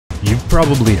You've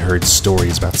probably heard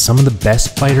stories about some of the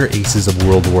best fighter aces of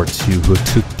World War II who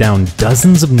took down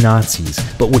dozens of Nazis,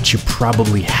 but what you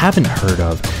probably haven't heard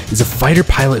of is a fighter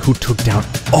pilot who took down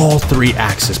all three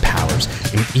Axis powers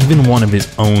and even one of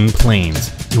his own planes.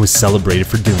 He was celebrated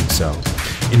for doing so.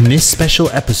 In this special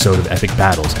episode of Epic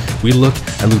Battles, we look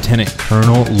at Lieutenant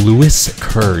Colonel Louis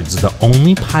Kurds, the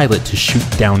only pilot to shoot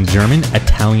down German,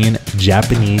 Italian,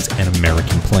 Japanese, and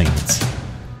American planes.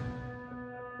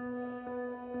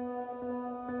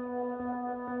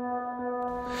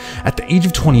 At the age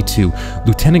of 22,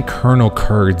 Lieutenant Colonel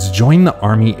Kurds joined the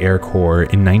Army Air Corps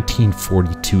in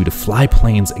 1942 to fly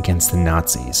planes against the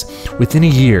Nazis. Within a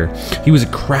year, he was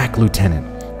a crack lieutenant.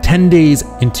 10 days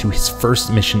into his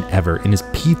first mission ever in his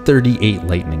P-38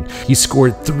 Lightning, he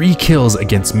scored 3 kills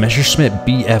against Messerschmitt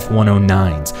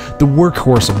Bf-109s, the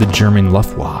workhorse of the German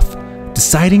Luftwaffe.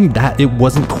 Deciding that it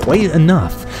wasn't quite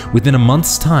enough, within a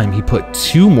month's time he put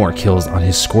 2 more kills on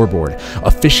his scoreboard,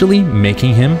 officially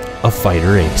making him a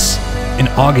fighter ace. In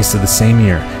August of the same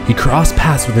year, he crossed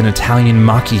paths with an Italian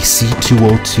Mach-E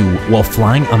C-202 while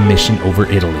flying a mission over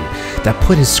Italy that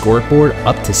put his scoreboard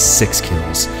up to 6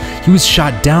 kills. He was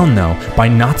shot down though by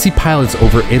Nazi pilots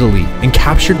over Italy and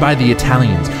captured by the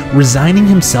Italians, resigning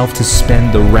himself to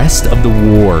spend the rest of the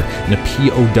war in a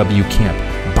POW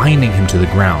camp, binding him to the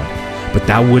ground. But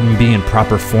that wouldn't be in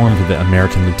proper form for the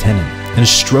American lieutenant. In a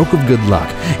stroke of good luck,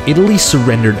 Italy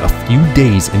surrendered a few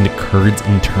days into Kurds'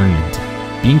 internment.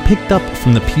 Being picked up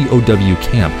from the POW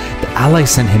camp, the Allies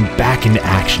sent him back into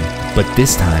action, but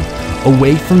this time,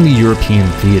 away from the European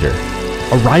theater.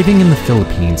 Arriving in the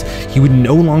Philippines, he would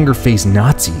no longer face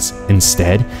Nazis.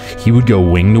 Instead, he would go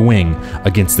wing to wing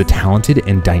against the talented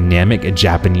and dynamic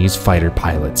Japanese fighter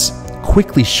pilots.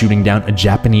 Quickly shooting down a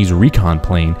Japanese recon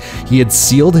plane, he had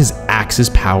sealed his Axis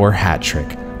power hat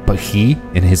trick. But he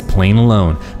and his plane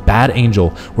alone, Bad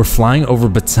Angel, were flying over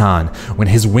Bataan when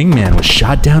his wingman was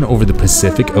shot down over the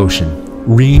Pacific Ocean.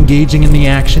 Re-engaging in the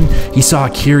action, he saw a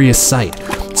curious sight.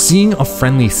 Seeing a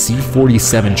friendly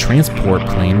C-47 transport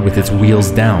plane with its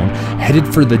wheels down,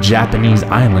 headed for the Japanese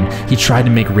island, he tried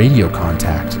to make radio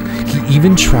contact. He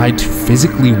even tried to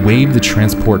physically wave the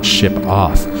transport ship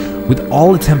off. With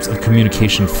all attempts of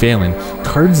communication failing,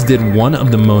 Kurds did one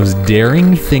of the most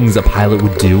daring things a pilot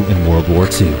would do in World War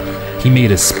II. He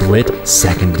made a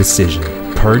split-second decision.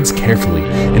 Kurds carefully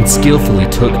and skillfully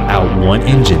took out one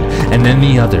engine and then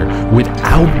the other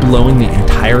without blowing the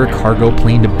entire cargo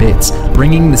plane to bits,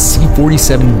 bringing the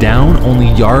C-47 down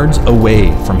only yards away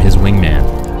from his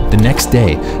wingman. The next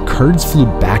day, Kurds flew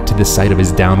back to the site of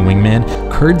his downed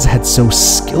wingman. Kurds had so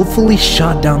skillfully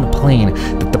shot down the plane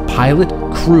that the pilot,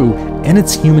 crew, and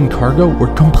its human cargo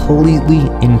were completely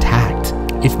intact.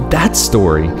 If that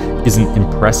story isn't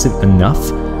impressive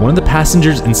enough, one of the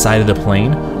passengers inside of the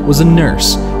plane was a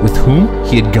nurse with whom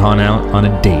he had gone out on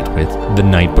a date with the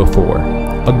night before.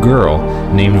 A girl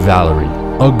named Valerie.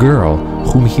 A girl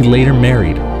whom he later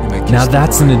married. Now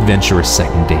that's an adventurous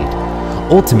second date.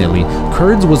 Ultimately,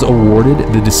 Kurds was awarded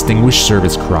the Distinguished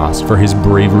Service Cross for his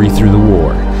bravery through the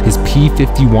war. His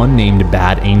P-51 named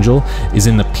Bad Angel is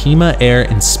in the Pima Air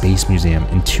and Space Museum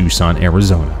in Tucson,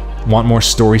 Arizona. Want more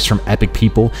stories from epic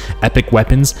people, epic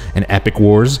weapons, and epic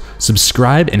wars?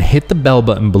 Subscribe and hit the bell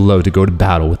button below to go to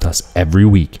battle with us every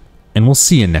week. And we'll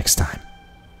see you next time.